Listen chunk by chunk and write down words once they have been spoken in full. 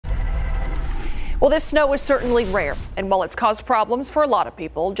Well, this snow is certainly rare, and while it's caused problems for a lot of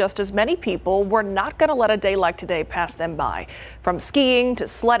people, just as many people were not going to let a day like today pass them by. From skiing to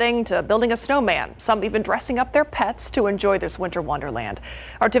sledding to building a snowman, some even dressing up their pets to enjoy this winter wonderland.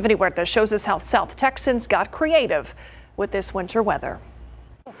 Our Tiffany Huerta shows us how South Texans got creative with this winter weather.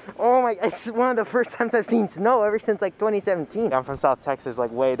 Oh my, it's one of the first times I've seen snow ever since like 2017. I'm from South Texas,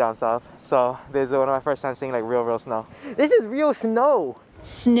 like way down south. So this is one of my first times seeing like real snow. This is real snow.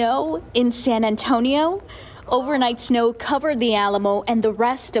 Snow in San Antonio? Overnight snow covered the Alamo and the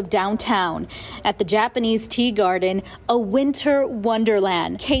rest of downtown. At the Japanese Tea Garden, a winter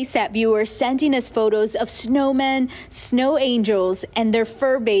wonderland. KSAT viewers sending us photos of snowmen, snow angels, and their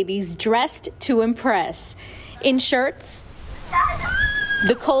fur babies dressed to impress. In shirts?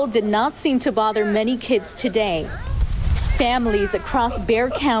 The cold did not seem to bother many kids today. Families across Bexar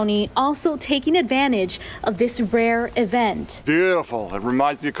County also taking advantage of this rare event. Beautiful. It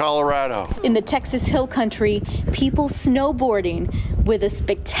reminds me of Colorado. In the Texas Hill Country, people snowboarding with a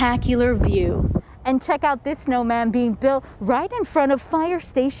spectacular view. And check out this snowman being built right in front of Fire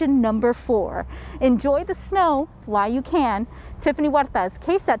Station number 4. Enjoy the snow while you can. Tiffany Huerta,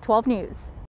 KSAT 12 News.